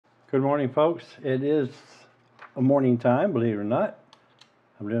Good morning, folks. It is a morning time, believe it or not.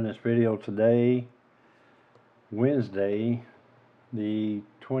 I'm doing this video today, Wednesday, the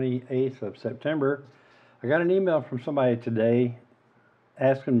 28th of September. I got an email from somebody today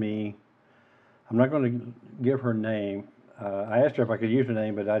asking me, I'm not going to give her name. I asked her if I could use her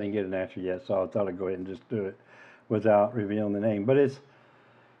name, but I didn't get an answer yet, so I thought I'd go ahead and just do it without revealing the name. But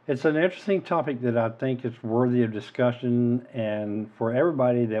it's an interesting topic that I think is worthy of discussion, and for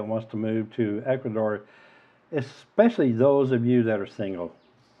everybody that wants to move to Ecuador, especially those of you that are single,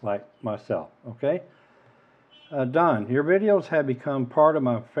 like myself, okay? Don, your videos have become part of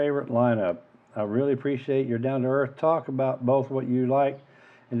my favorite lineup. I really appreciate your down-to-earth talk about both what you like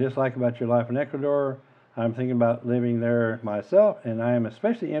and dislike about your life in Ecuador. I'm thinking about living there myself, and I am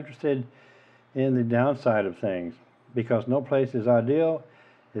especially interested in the downside of things, because no place is ideal.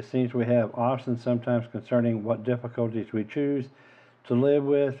 It seems we have options sometimes concerning what difficulties we choose to live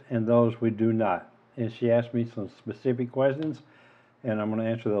with and those we do not. And she asked me some specific questions, and I'm going to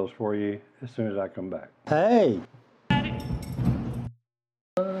answer those for you as soon as I come back. Hey!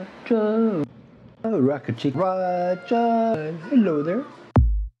 Roger! Oh, Rocket Chick Roger! Hello there.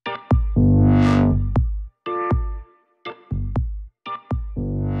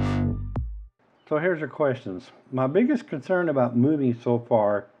 So here's your questions. My biggest concern about moving so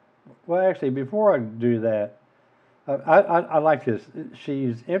far, well, actually, before I do that, I like this.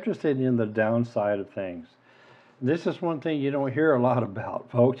 She's interested in the downside of things. This is one thing you don't hear a lot about,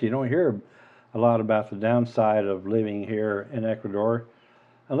 folks. You don't hear a lot about the downside of living here in Ecuador,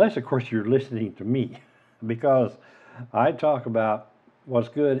 unless, of course, you're listening to me, because I talk about what's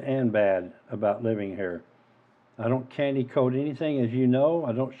good and bad about living here. I don't candy coat anything, as you know.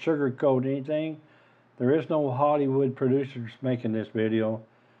 I don't sugarcoat anything. There is no Hollywood producers making this video,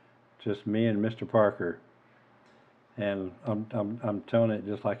 just me and Mr. Parker. And I'm telling it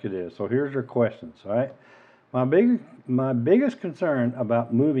just like it is. So here's your questions, all right? My biggest concern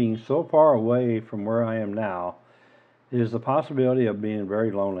about moving so far away from where I am now is the possibility of being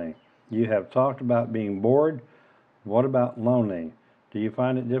very lonely. You have talked about being bored. What about lonely? Do you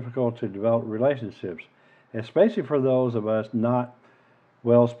find it difficult to develop relationships, especially for those of us not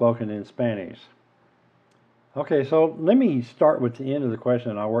well spoken in Spanish? Okay, so let me start with the end of the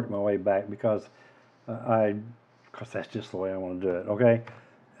question and I'll work my way back because that's just the way I want to do it, okay?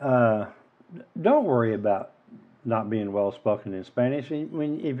 Don't worry about not being well spoken in Spanish.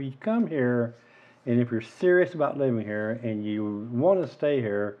 If you come here and if you're serious about living here and you want to stay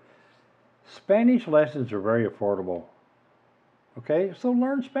here, Spanish lessons are very affordable. Okay, so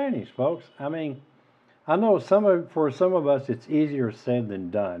learn Spanish, folks. I mean, I know for some of us it's easier said than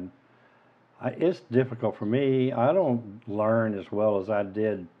done. It's difficult for me. I don't learn as well as I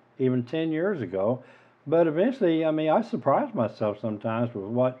did even 10 years ago. But eventually, I mean, I surprise myself sometimes with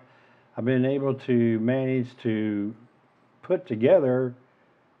what I've been able to manage to put together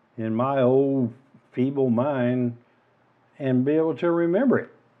in my old feeble mind and be able to remember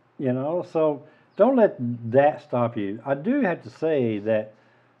it, you know? So don't let that stop you. I do have to say that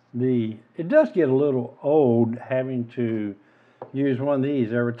it does get a little old having to use one of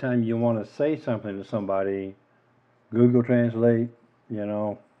these every time you want to say something to somebody. Google Translate, you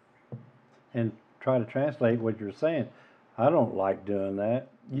know, and try to translate what you're saying. I don't like doing that.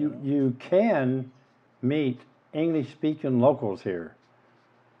 You can meet English-speaking locals here.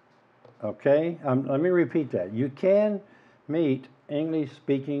 Okay? Let me repeat that. You can meet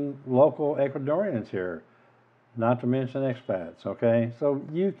English-speaking local Ecuadorians here, not to mention expats. Okay? So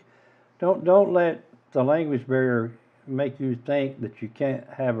you don't let the language barrier make you think that you can't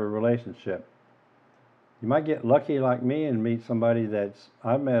have a relationship. You might get lucky like me and meet somebody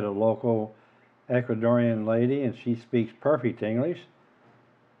I met a local Ecuadorian lady and she speaks perfect English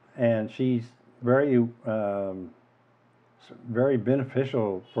and she's very very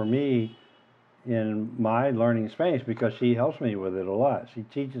beneficial for me in my learning Spanish because she helps me with it a lot. She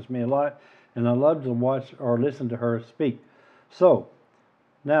teaches me a lot and I love to watch or listen to her speak. So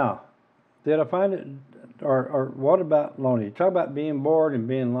now, did I find it, or what about lonely? Talk about being bored and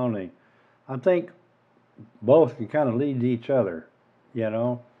being lonely. I think both can kind of lead to each other, you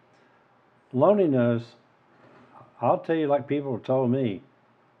know. Loneliness, I'll tell you like people have told me,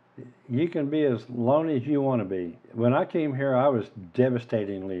 you can be as lonely as you want to be. When I came here, I was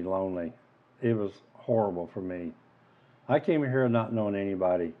devastatingly lonely. It was horrible for me. I came here not knowing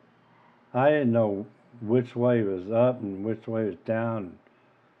anybody. I didn't know which way was up and which way was down.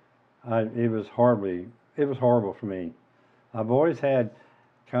 It was horrible for me. I've always had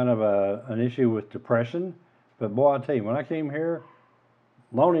kind of an issue with depression, but boy, I tell you, when I came here,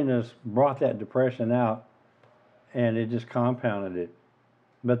 loneliness brought that depression out, and it just compounded it.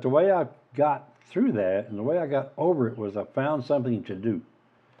 But the way I got through that and the way I got over it was I found something to do.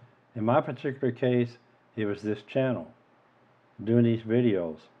 In my particular case, it was this channel, doing these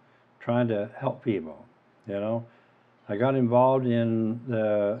videos, trying to help people, you know. I got involved in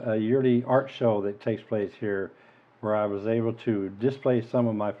a yearly art show that takes place here where I was able to display some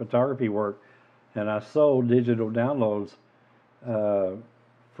of my photography work, and I sold digital downloads uh,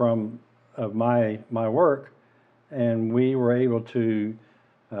 from of my work, and we were able to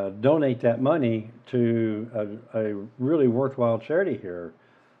donate that money to a really worthwhile charity here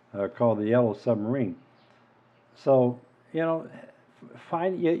called the Yellow Submarine. So, you know,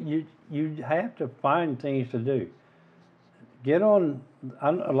 find you have to find things to do. Get on.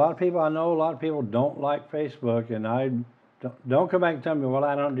 A lot of people I know. A lot of people don't like Facebook, and I don't come back and tell me, well,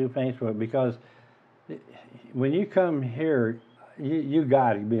 I don't do Facebook, because when you come here, you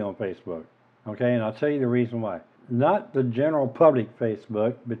got to be on Facebook, okay? And I'll tell you the reason why. Not the general public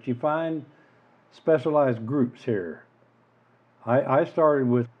Facebook, but you find specialized groups here. I started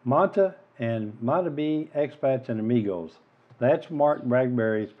with Manta and Manta B, Expats and Amigos. That's Mark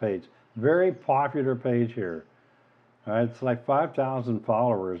Bradbury's page. Very popular page here. All right, it's like 5,000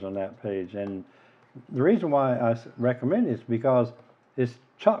 followers on that page. And the reason why I recommend it is because it's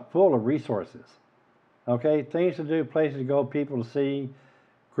chock full of resources. Okay, things to do, places to go, people to see,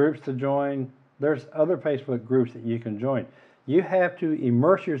 groups to join. There's other Facebook groups that you can join. You have to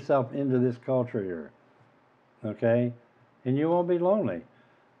immerse yourself into this culture here, okay? And you won't be lonely.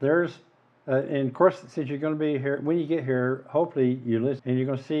 There's, and of course, since you're going to be here, when you get here, hopefully you listen, and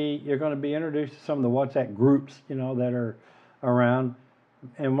you're going to be introduced to some of the WhatsApp groups, you know, that are around.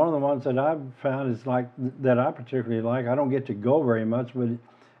 And one of the ones that I've found is like, that I particularly like, I don't get to go very much, but it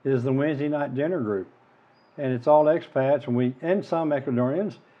is the Wednesday night dinner group. And it's all expats and some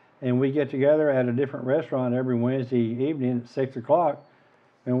Ecuadorians, and we get together at a different restaurant every Wednesday evening at 6 o'clock,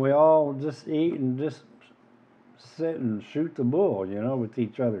 and we all just eat and just sit and shoot the bull, you know, with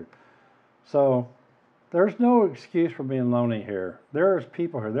each other. So there's no excuse for being lonely here. There's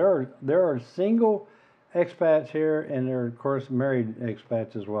people here. There are single expats here, and there are, of course, married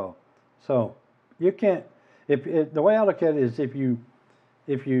expats as well. So you can't. If the way I look at it is, if you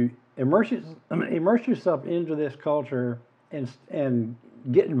immerse yourself into this culture and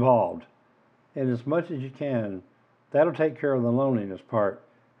get involved, and as much as you can, that'll take care of the loneliness part.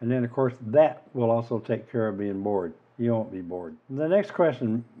 And then, of course, that will also take care of being bored. You won't be bored. The next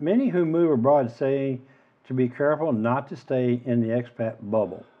question: many who move abroad say to be careful not to stay in the expat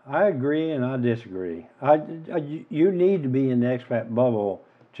bubble. I agree and I disagree. You need to be in the expat bubble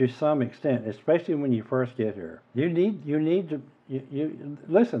to some extent, especially when you first get here. You need to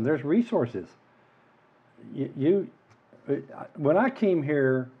listen. There's resources. When I came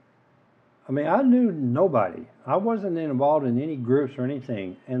here, I mean, I knew nobody. I wasn't involved in any groups or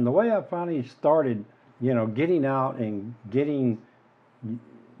anything. And the way I finally started, you know, getting out and getting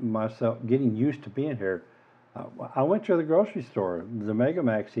used to being here, I went to the grocery store, the Mega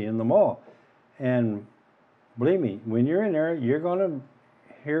Maxi in the mall. And believe me, when you're in there, you're going to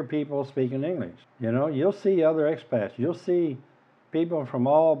hear people speaking English. You know, you'll see other expats. You'll see people from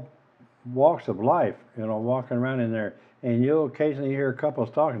all walks of life, you know, walking around in there. And you'll occasionally hear couples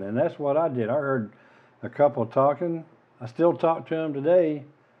talking. And that's what I did. I heard a couple talking. I still talk to them today.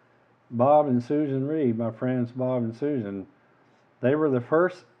 Bob and Susan Reed, my friends Bob and Susan. They were the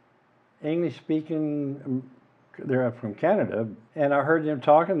first English-speaking, they're from Canada. And I heard them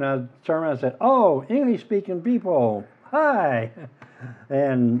talking, and I turned around and said, "Oh, English-speaking people, hi."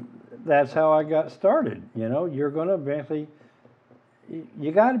 And that's how I got started. You know, you're going to eventually,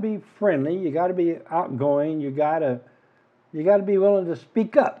 you got to be friendly. You got to be outgoing. You got to be willing to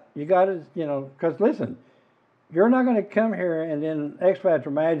speak up. You got to, you know, because listen, you're not going to come here and then expats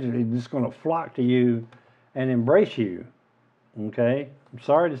are magically just going to flock to you and embrace you. Okay? I'm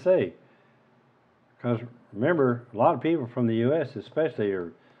sorry to say. Because remember, a lot of people from the U.S. especially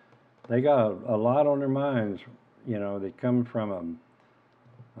they got a lot on their minds. You know, they come from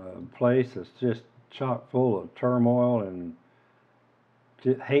a place that's just chock full of turmoil and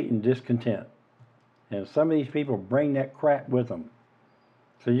hate and discontent. And some of these people bring that crap with them.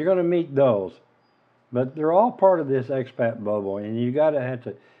 So you're going to meet those. But they're all part of this expat bubble, and you're going to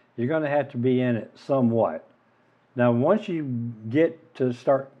have to be in it somewhat. Now, once you get to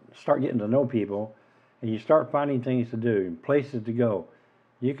start getting to know people, and you start finding things to do and places to go,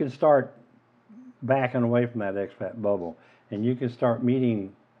 you can start backing away from that expat bubble, and you can start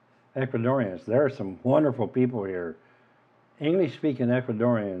meeting Ecuadorians. There are some wonderful people here. English-speaking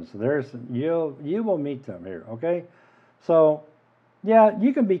Ecuadorians. You will meet them here, okay? So, yeah,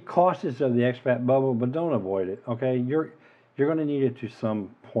 you can be cautious of the expat bubble, but don't avoid it, okay? You're You're going to need it to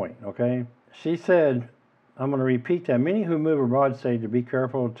some point, okay? She said, I'm going to repeat that. Many who move abroad say to be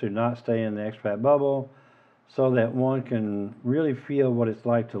careful to not stay in the expat bubble so that one can really feel what it's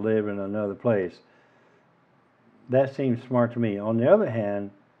like to live in another place. That seems smart to me. On the other hand,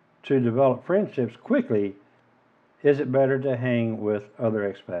 to develop friendships quickly, is it better to hang with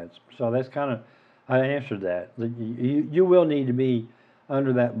other expats? So that's kind of, I answered that. You will need to be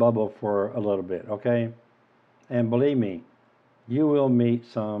under that bubble for a little bit, okay? And believe me, you will meet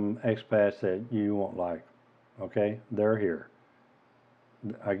some expats that you won't like, okay? They're here.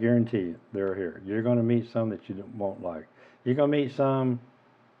 I guarantee you, they're here. You're going to meet some that you won't like. You're going to meet some,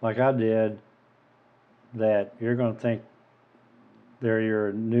 like I did, that you're going to think they're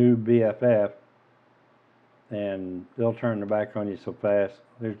your new BFF, and they'll turn their back on you so fast.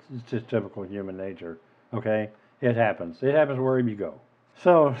 It's just typical human nature, okay? It happens. It happens wherever you go.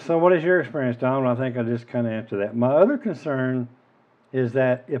 So what is your experience, Don? I think I just kind of answered that. My other concern is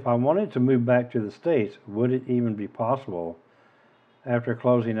that if I wanted to move back to the States, would it even be possible after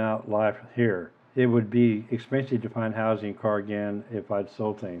closing out life here? It would be expensive to find housing, car again, if I'd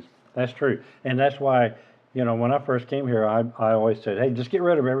sold things. That's true. And that's why, when I first came here, I always said, hey, just get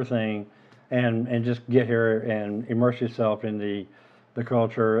rid of everything and just get here and immerse yourself in the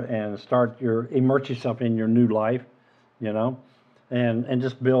culture and immerse yourself in your new life, and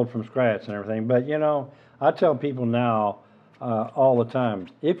just build from scratch and everything. But, I tell people now all the time,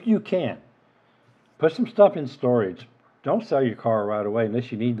 if you can, put some stuff in storage. Don't sell your car right away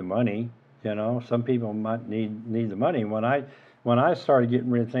unless you need the money. Some people might need the money. When I started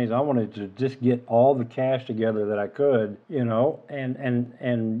getting rid of things, I wanted to just get all the cash together that I could,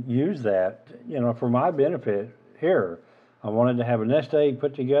 and use that, for my benefit here. I wanted to have a nest egg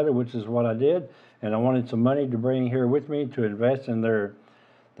put together, which is what I did, and I wanted some money to bring here with me to invest in the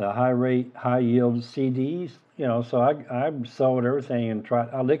high rate, high yield CDs. So I sold everything and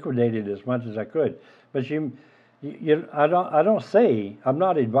I liquidated as much as I could. But I'm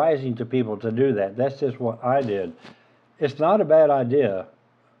not advising to people to do that. That's just what I did. It's not a bad idea,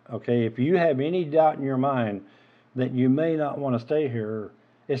 okay? If you have any doubt in your mind that you may not want to stay here,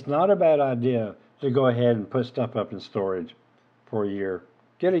 it's not a bad idea to go ahead and put stuff up in storage for a year.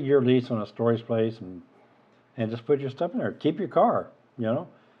 Get a year lease on a storage place and just put your stuff in there. Keep your car,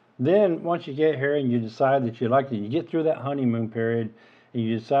 Then once you get here and you decide that you like it, you get through that honeymoon period and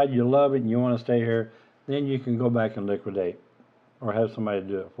you decide you love it and you want to stay here, then you can go back and liquidate or have somebody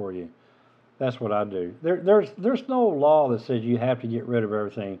do it for you. That's what I do. There's no law that says you have to get rid of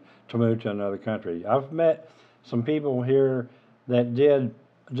everything to move to another country. I've met some people here that did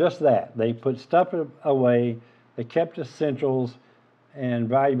just that. They put stuff away, they kept essentials and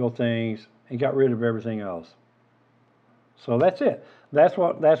valuable things and got rid of everything else. So that's it. That's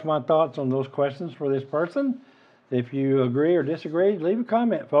my thoughts on those questions for this person. If you agree or disagree, leave a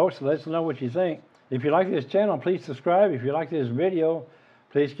comment, folks. Let us know what you think. If you like this channel, please subscribe. If you like this video,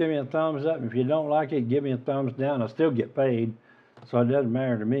 please give me a thumbs up. If you don't like it, give me a thumbs down. I still get paid, so it doesn't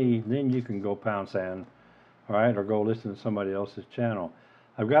matter to me. Then you can go pound sand, all right, or go listen to somebody else's channel.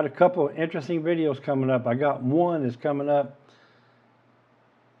 I've got a couple of interesting videos coming up. I got one that's coming up.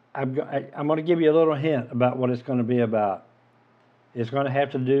 I'm going to give you a little hint about what it's going to be about. It's going to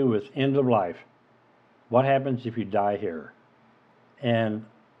have to do with end of life. What happens if you die here? And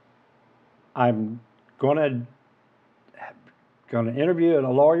I'm going to interview a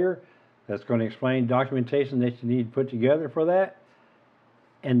lawyer that's going to explain documentation that you need to put together for that.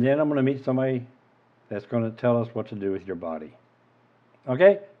 And then I'm going to meet somebody that's going to tell us what to do with your body.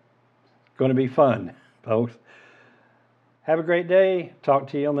 Okay? It's going to be fun, folks. Have a great day. Talk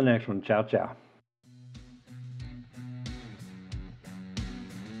to you on the next one. Ciao, ciao.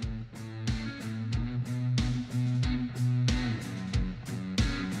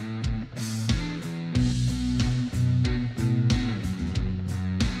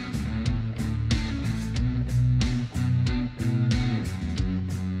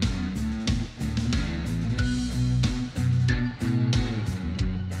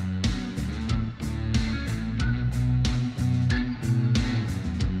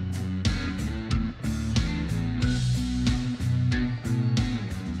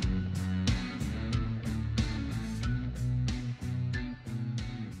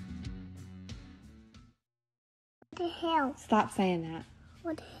 What the hell? Stop saying that.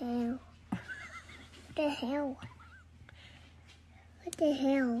 What the hell? What the hell? What the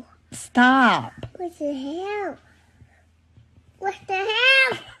hell? Stop. What the hell? What the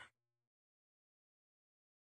hell?